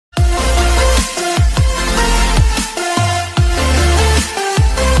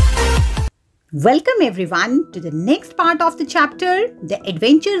Welcome everyone to the next part of the chapter, The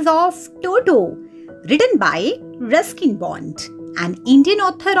Adventures of Toto, written by Ruskin Bond, an Indian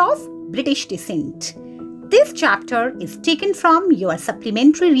author of British descent. This chapter is taken from your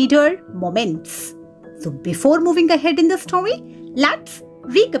supplementary reader, Moments. So before moving ahead in the story, let's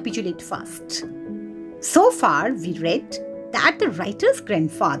recapitulate first. So far, we read that the writer's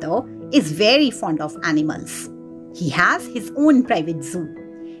grandfather is very fond of animals. He has his own private zoo.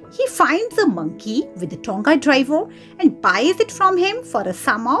 He finds a monkey with the Tonga driver and buys it from him for a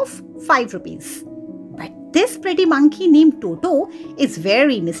sum of 5 rupees. But this pretty monkey named Toto is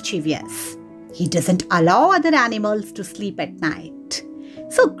very mischievous. He doesn't allow other animals to sleep at night.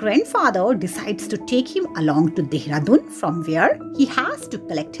 So grandfather decides to take him along to Dehradun, from where he has to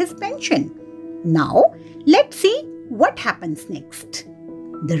collect his pension. Now, let's see what happens next.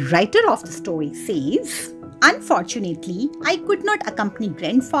 The writer of the story says, "Unfortunately, I could not accompany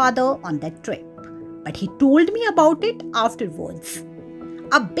grandfather on that trip, but he told me about it afterwards.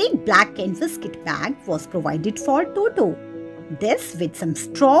 A big black canvas kit bag was provided for Toto. This, with some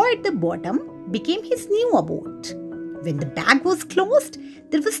straw at the bottom, became his new abode. When the bag was closed,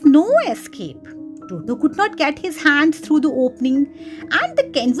 there was no escape. Toto could not get his hands through the opening, and the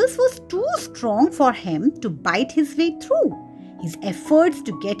canvas was too strong for him to bite his way through. His efforts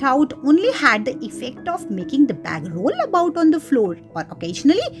to get out only had the effect of making the bag roll about on the floor or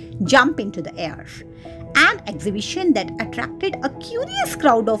occasionally jump into the air. An exhibition that attracted a curious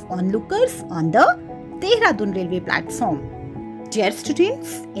crowd of onlookers on the Dehradun railway platform." Dear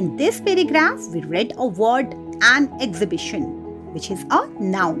students, in this paragraph we read a word, an exhibition, which is a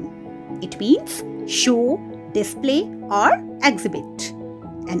noun. It means show, display or exhibit.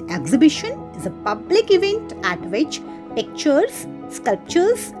 An exhibition is a public event at which pictures,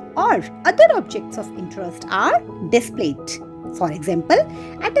 sculptures or other objects of interest are displayed. For example,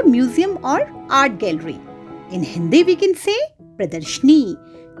 at a museum or art gallery. In Hindi we can say प्रदर्शनी,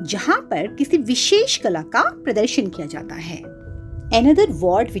 जहाँ पर किसी विशेष कला का प्रदर्शन किया जाता है. Another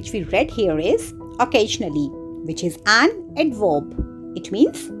word which we read here is occasionally, which is an adverb. It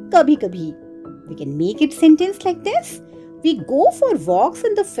means कभी-कभी. We can make it sentence like this. We go for walks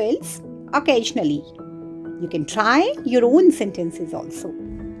in the fields occasionally. You can try your own sentences also.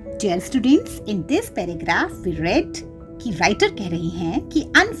 Dear students, in this paragraph we read कि writer कह रही हैं कि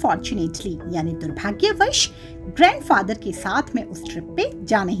unfortunately यानी दुर्भाग्यवश grandfather के साथ में उस ट्रिप पे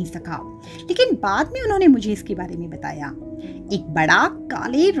जा नहीं सका, लेकिन बाद में उन्होंने मुझे इसके बारे में बताया. एक बड़ा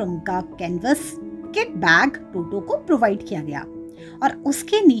काले रंग का कैनवस किट बैग टोटो को प्रोवाइड किया गया और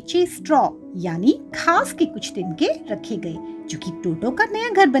उसके नीचे स्ट्रॉ यानी घास के कुछ तिनके रखे गए, जो कि टोटो का नया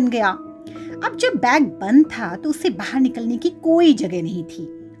घर बन गया. अब जब बैग बंद था तो उससे बाहर निकलने की कोई जगह नहीं थी.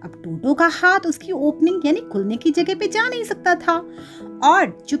 अब टोटो का हाथ उसकी ओपनिंग यानी खुलने की जगह पे जा नहीं सकता था,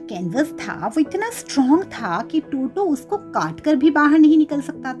 और जो कैनवस था वो इतना स्ट्रॉन्ग था कि टोटो उसको काट कर भी बाहर नहीं निकल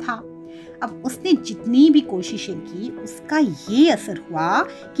सकता था. अब उसने जितनी भी कोशिशें की, उसका ये असर हुआ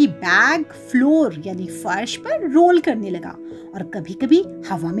कि बैग फ्लोर यानी फर्श पर रोल करने लगा और कभी-कभी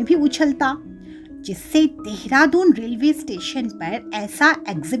हवा में भी उछलता, जिससे देहरादून रेलवे स्टेशन पर ऐसा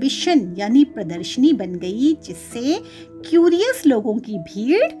एग्जीबिशन यानी प्रदर्शनी बन गई, जिससे क्यूरियस लोगों की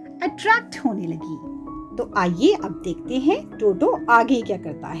भीड़ अट्रैक्ट होने लगी. तो आइए अब देखते हैं टोटो आगे क्या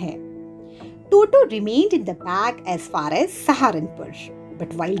करता है. टोटो remained in the bag as far as Saharanpur,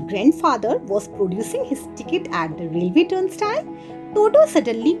 but while grandfather was producing his ticket at the railway turnstile, Toto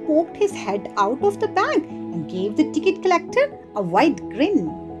suddenly poked his head out of the bag and gave the ticket collector a wide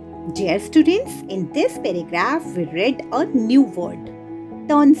grin. Dear students, in this paragraph we read a new word,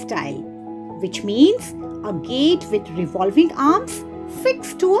 turnstile, which means a gate with revolving arms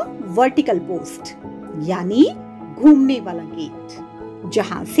fixed to a vertical post, यानी घूमने वाला gate,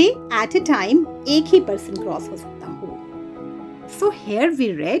 जहाँ से at a time एक ही person cross हो सकता हो. So here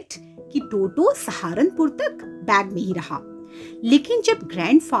we read कि टोटो सहारनपुर तक बैग में ही रहा, लेकिन जब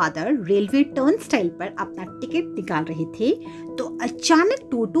ग्रैंडफादर रेलवे टर्नस्टाइल पर अपना टिकट निकाल रहे थे तो अचानक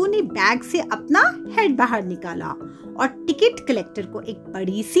टोटो ने बैग से अपना हेड बाहर निकाला और टिकट कलेक्टर को एक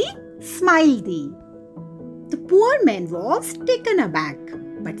बड़ी सी smile the. The poor man was taken aback,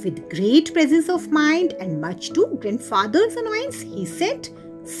 but with great presence of mind and much to grandfather's annoyance, he said,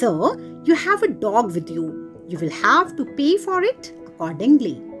 "Sir, you have a dog with you. You will have to pay for it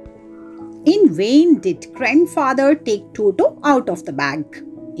accordingly." In vain did grandfather take Toto out of the bag.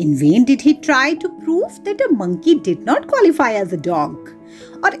 In vain did he try to prove that a monkey did not qualify as a dog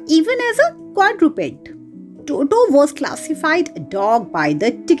or even as a quadruped. Toto was classified a dog by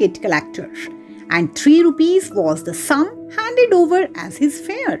the ticket collector, and 3 rupees was the sum handed over as his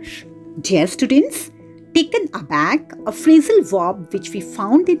fare. Dear students, taken aback, a phrasal verb which we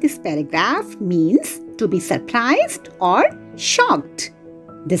found in this paragraph, means to be surprised or shocked.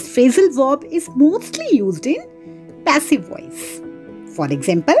 This phrasal verb is mostly used in passive voice. For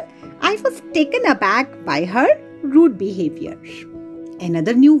example, I was taken aback by her rude behavior.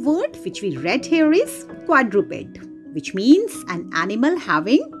 Another new word which we read here is quadruped, which means an animal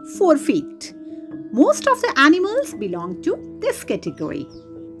having 4 feet. Most of the animals belong to this category.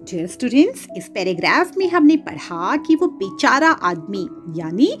 Dear students, इस paragraph में हमने पढ़ा कि वो बेचारा आदमी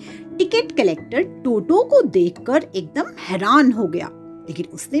यानी ticket collector टोटो को देखकर एकदम हैरान हो गया, लेकिन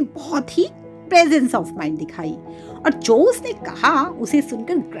उसने बहुत ही प्रेजेंस ऑफ माइंड दिखाई और जो उसने कहा उसे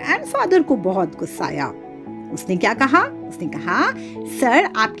सुनकर ग्रैंडफादर को बहुत गुस्सा आया। उसने क्या कहा? उसने कहा,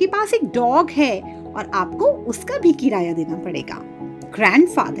 सर आपके पास एक डॉग है और आपको उसका भी किराया देना पड़ेगा।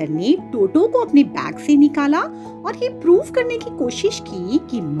 ग्रैंडफादर ने टोटो को अपने बैग से निकाला और ये प्रूव करने की कोशिश की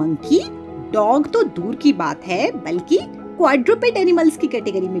कि मंकी डॉग तो दूर की बात है बल्कि क्वाड्रूपेड एनिमल्स की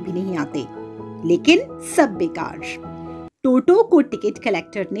कैटेगरी में भी नहीं आते। लेकिन सब बेकार। टोटो को टिकट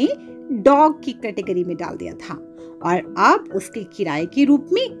कलेक्टर ने डॉग की कैटेगरी में डाल दिया था और अब उसके किराए के रूप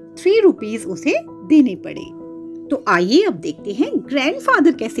में 3 रुपीस उसे देने पड़े। तो आइए अब देखते हैं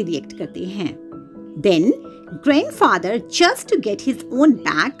ग्रैंडफादर कैसे रिएक्ट करते हैं। Then grandfather, just to get his own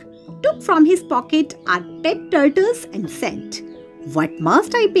back, took from his pocket our pet turtles and said, "What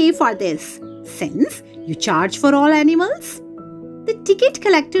must I pay for this, since you charge for all animals?" The ticket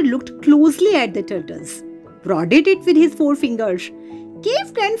collector looked closely at the turtles, prodded it with his 4 fingers,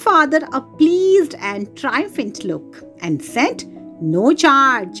 gave grandfather a pleased and triumphant look, and said, "No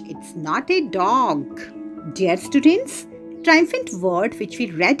charge, it's not a dog." Dear students, triumphant word which we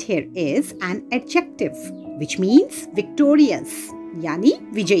read here is an adjective which means victorious yani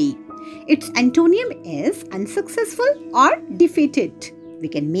vijayi. Its antonym is unsuccessful or defeated.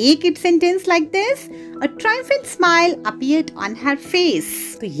 We can make it sentence like this: a triumphant smile appeared on her face.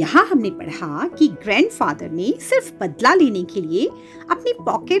 तो यहाँ हमने पढ़ा कि grandfather ने सिर्फ बदला लेने के लिए अपनी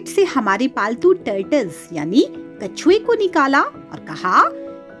पॉकेट से हमारे पालतू टर्टल्स यानी कछुए को निकाला और कहा,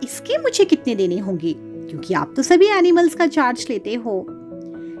 इसके मुझे कितने देने होंगे क्योंकि आप तो सभी एनिमल्स का चार्ज लेते हो।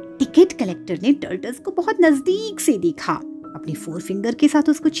 टिकट कलेक्टर ने टर्टल्स को बहुत नजदीक से देखा, अपनी 4 फिंगर के साथ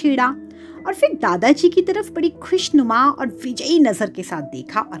उसको छेड़ा और फिर दादाजी की तरफ बड़ी खुशनुमा और विजयी नजर के साथ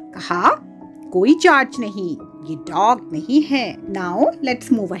देखा और कहा, कोई चार्ज नहीं, ये डॉग नहीं है। Now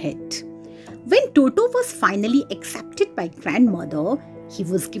let's move ahead. When Toto was finally accepted by grandmother, he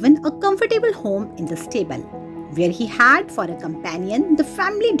was given a comfortable home in the stable, where he had for a companion the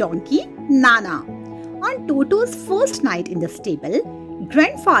family donkey Nana. On Toto's first night in the stable,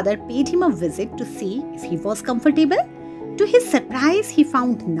 grandfather paid him a visit to see if he was comfortable. To his surprise, he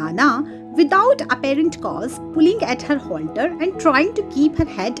found Nana, without apparent cause, pulling at her halter and trying to keep her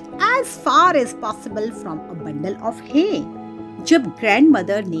head as far as possible from a bundle of hay. जब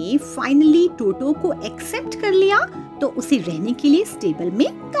grandmother ने finally टोटो को accept कर लिया तो उसे रहने के लिए स्टेबल में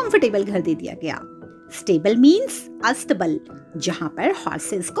कंफर्टेबल घर दे दिया गया। स्टेबल मीन्स अस्तबल, जहाँ पर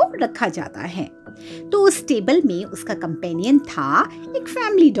हॉर्सेस को रखा जाता है। तो उस स्टेबल में उसका कंपेनियन था एक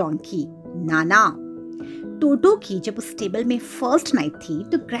फैमिली डोंकी नाना। टोटो की जब उस स्टेबल में फर्स्ट नाइट थी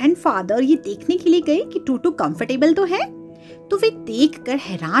तो ग्रैंडफादर ये देखने के लिए गए कि टोटो कंफर्टेबल तो है। तो वे देखकर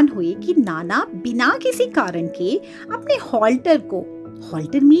हैरान हुए कि नाना बिना किसी कारण के अपने हॉल्टर को,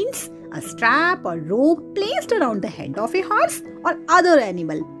 halter means a strap or rope placed around the head of a horse or other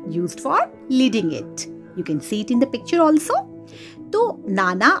animal used for leading it. You can see it in the picture also. तो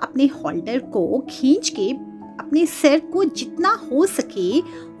नाना अपने हॉल्टर को खींच के अपने सिर को जितना हो सके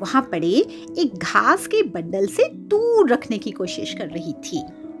वहां पड़े एक घास के बंडल से दूर रखने की कोशिश कर रही थी।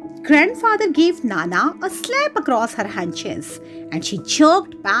 Grandfather gave Nana a slap across her haunches and she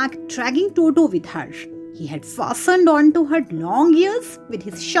jerked back, dragging Toto with her. He had fastened onto her long ears with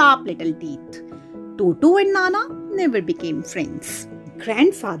his sharp little teeth. Toto and Nana never became friends.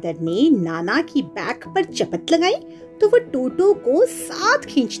 Grandfather ने नाना की back पर चपत लगाई तो वो टोटो को साथ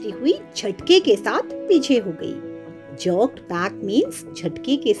खींचती हुई झटके के साथ पीछे हो गई। Jerked back means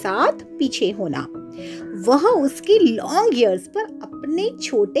झटके के साथ पीछे होना। वह उसकी लॉन्ग ईयर्स पर अपने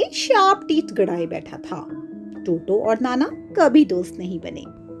छोटे शार्प टीथ गड़ाए बैठा था। टोटो और नाना कभी दोस्त नहीं बने।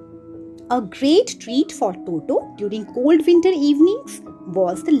 A great treat for Toto during cold winter evenings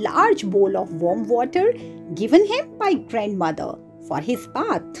was the large bowl of warm water given him by grandmother for his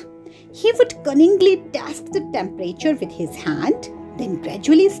bath. He would cunningly test the temperature with his hand, then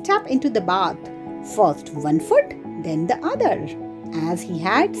gradually step into the bath, first one foot, then the other, as he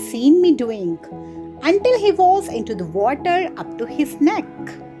had seen me doing, until he was into the water up to his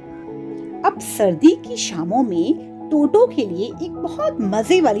neck. अब सर्दी की शामों में टोटो के लिए एक बहुत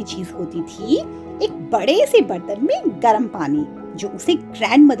मजे वाली चीज होती थी, एक बड़े से बर्तन में गर्म पानी जो उसे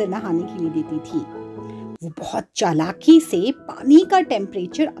ग्रैंड मदर नहाने के लिए देती थी। वो बहुत चालाकी से पानी का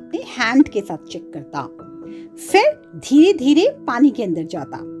टेम्परेचर अपने हैंड के साथ चेक करता, फिर धीरे धीरे पानी के अंदर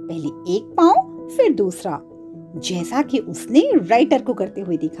जाता, पहले एक पाँव फिर दूसरा, जैसा कि उसने राइटर को करते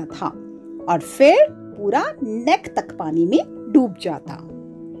हुए देखा था, और फिर पूरा नेक तक पानी में डूब जाता।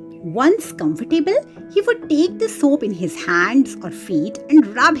 Once comfortable, he would take the soap in his hands or feet and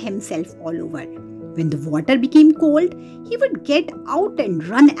rub himself all over. When the water became cold, he would get out and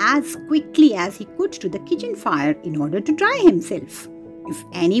run as quickly as he could to the kitchen fire in order to dry himself. If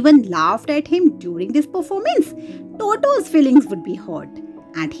anyone laughed at him during this performance, Toto's feelings would be hurt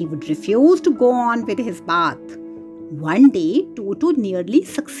and he would refuse to go on with his bath. One day, Toto nearly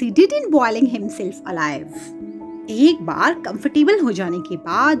succeeded in boiling himself alive. एक बार comfortable हो जाने के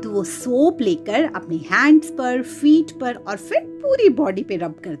बाद वो soap लेकर अपने hands पर, feet पर और फिर पूरी बॉडी पे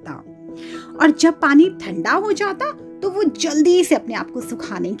रब करता, और जब पानी ठंडा हो जाता तो वो जल्दी से अपने आप को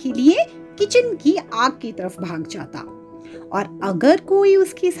सुखाने के लिए किचन की आग की तरफ भाग जाता। और अगर कोई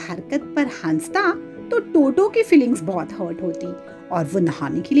उसकी इस हरकत पर हंसता तो टोटो की फीलिंग्स बहुत हर्ट होती और वो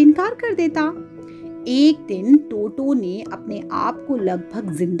नहाने के लिए इनकार कर देता। एक दिन टोटो ने अपने आप को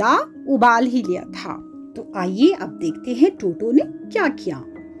लगभग जिंदा उबाल ही लिया था। तो आइए अब देखते हैं टोटो ने क्या किया।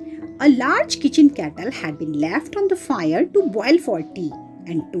 A large kitchen kettle had been left on the fire to boil for tea,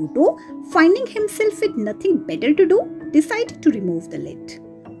 and Toto, finding himself with nothing better to do, decided to remove the lid.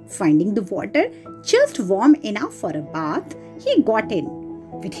 Finding the water just warm enough for a bath, he got in,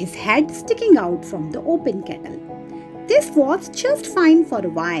 with his head sticking out from the open kettle. This was just fine for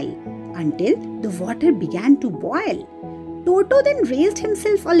a while, until the water began to boil. Toto then raised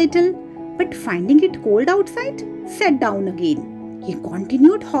himself a little, but finding it cold outside, sat down again. He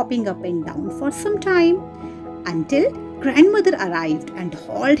continued hopping up and down for some time until grandmother arrived and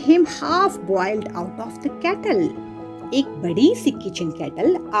hauled him half boiled out of the kettle. एक बड़ी सी kitchen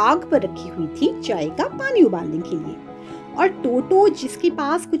kettle आग पर रखी हुई थी चाय का पानी उबालने के लिए, और टोटो जिसके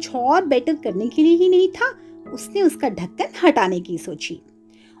पास कुछ और बेटर करने के लिए ही नहीं था, उसने उसका ढक्कन हटाने की सोची,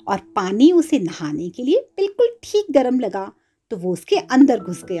 और पानी उसे नहाने के लिए बिल्कुल ठीक गर्म लगा तो वो उसके अंदर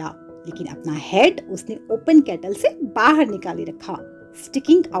घुस गया, लेकिन अपना हेड उसने ओपन केटल से बाहर निकाले रखा।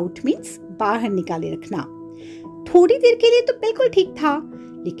 स्टिकिंग आउट मीन्स बाहर निकाले रखना। थोड़ी देर के लिए तो बिल्कुल ठीक था,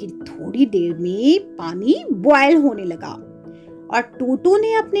 लेकिन थोड़ी देर में पानी बॉयल होने लगा और टोटो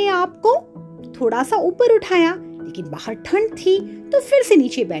ने अपने आप को थोड़ा सा ऊपर उठाया, लेकिन बाहर ठंड थी तो फिर से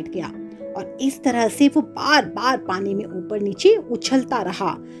नीचे बैठ गया, और इस तरह से वो बार बार पानी में ऊपर नीचे उछलता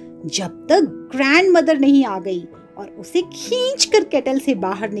रहा जब तक ग्रैंड मदर नहीं आ गई और उसे खींचकर केटल से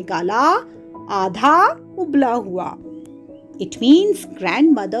बाहर निकाला, आधा उबला हुआ। It means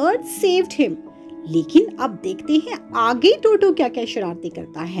grand mother saved him. लेकिन अब देखते हैं आगे टोटो क्या क्या शरारती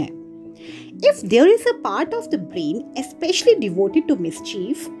करता है। If there is a part of the brain especially devoted to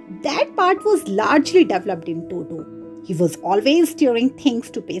mischief, that part was largely developed in Toto. He was always tearing things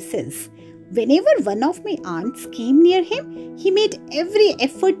to pieces. Whenever one of my aunts came near him, he made every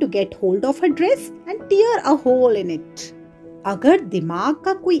effort to get hold of her dress and tear a hole in it. अगर दिमाग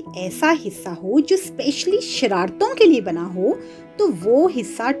का कोई ऐसा हिस्सा हो जो specially शरारतों के लिए बना हो, तो वो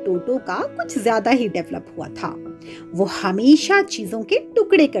हिस्सा टोटो का कुछ ज्यादा ही डेवलप हुआ था। वो हमेशा चीजों के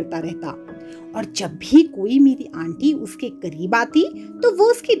टुकड़े करता रहता, और जब भी कोई मेरी आंटी उसके करीब आती तो वो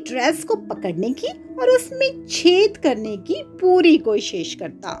उसकी ड्रेस को पकड़ने की और उसमें छेद करने की पूरी कोशिश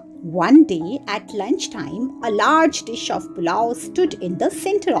करता। One day at lunchtime, a large dish of pulao stood in the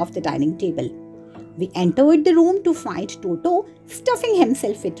center of the dining table. We entered the room to find Toto stuffing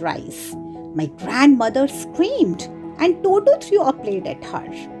himself with rice. My grandmother screamed and Toto threw a plate at her.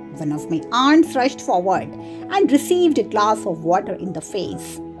 One of my aunts rushed forward and received a glass of water in the face.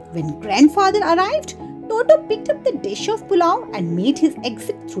 When grandfather arrived, Toto picked up the dish of pulao and made his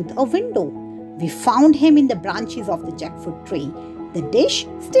exit through the window. We found him in the branches of the jackfruit tree, the dish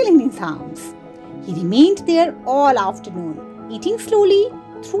still in his arms. He remained there all afternoon, eating slowly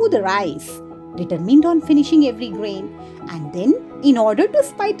through the rice, determined on finishing every grain. And then, in order to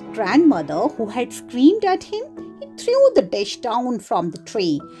spite grandmother who had screamed at him, he threw the dish down from the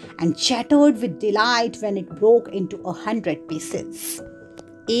tree and chattered with delight when it broke into 100 pieces.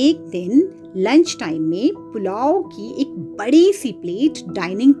 एक दिन lunch time में पुलाव की एक बड़ी सी plate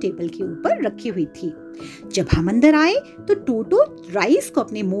dining table के ऊपर रखी हुई थी। जब हम अंदर आए तो टोटो राइस को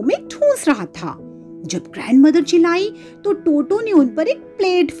अपने मुंह में ठूंस रहा था। जब ग्रैंडमदर चिल्लाई तो टोटो ने उन पर एक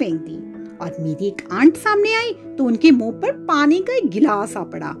प्लेट फेंक दी, और मेरी एक आंट सामने आई तो उनके मुंह पर पानी का एक गिलास आ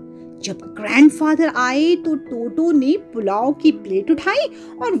पड़ा। जब ग्रैंडफादर आए तो टोटो ने पुलाव की प्लेट उठाई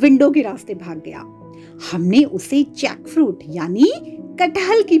और विंडो के रास्ते भाग गया। हमने उसे जैक फ्रूट यानी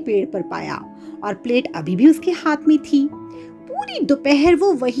कटहल के पेड़ पर पाया और प्लेट अभी भी उसके हाथ में थी। पूरी दोपहर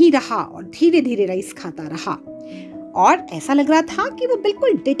वो वहीं रहा और धीरे धीरे राइस खाता रहा और ऐसा लग रहा था कि वो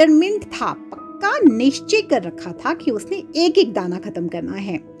बिल्कुल डिटरमिन्ड था, पक्का निश्चय कर रखा था कि उसने एक एक दाना खत्म करना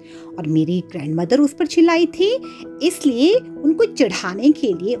है। और मेरी ग्रैंडमदर उस पर चिल्लाई थी, इसलिए उनको चिढ़ाने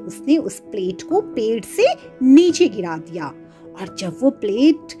के लिए उसने उस प्लेट को पेड़ से नीचे गिरा दिया। और जब वो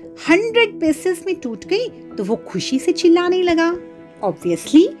प्लेट 100 पीसेस में टूट गई तो वो खुशी से चिल्लाने लगा।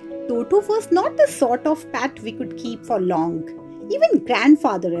 Obviously, Toto was not the sort of pet we could keep for long. Even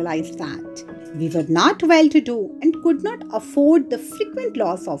grandfather realized that. We were not well-to-do and could not afford the frequent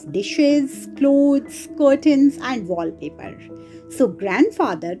loss of dishes, clothes, curtains and wallpaper. So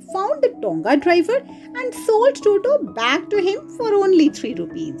grandfather found the Tonga driver and sold Toto back to him for only 3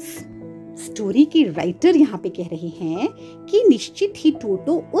 rupees. Story की writer यहाँ पे कह रहे हैं कि निश्चित ही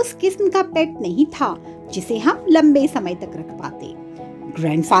टोटो उस किस्म का पेट नहीं था जिसे हम लंबे समय तक रख पाते।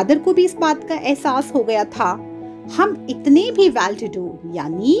 ग्रैंडफादर को भी इस बात का एहसास हो गया था। हम इतने भी वेल टू डू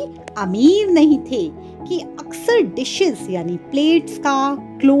यानी अमीर नहीं थे कि अक्सर डिशेस यानी प्लेट्स का,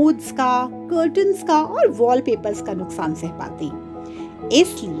 क्लोथ्स का, कर्टन्स का और वॉलपेपर्स का नुकसान सह पाते।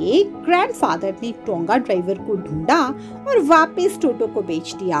 इसलिए ग्रैंडफादर ने टोंगा ड्राइवर को ढूंढा और वापस टोटो को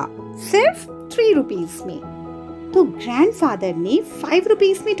बेच दिया, सिर्फ 3 रुपीस में। तो ग्रैंडफादर ने 5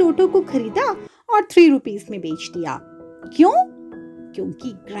 रुपीस में टोटो को खरीदा और 3 रुपीस में बेच दिया। क्यों? क्योंकि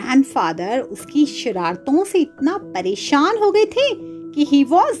ग्रैंडफादर उसकी शरारतों से इतना परेशान हो गए थे कि he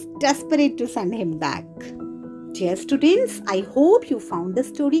was desperate to send him back. Dear students, I hope you found the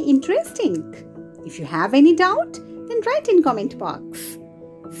story interesting. If you have any doubt, then write in comment box.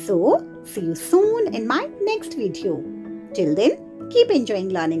 So, see you soon in my next video. Till then, keep enjoying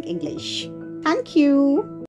learning English. Thank you.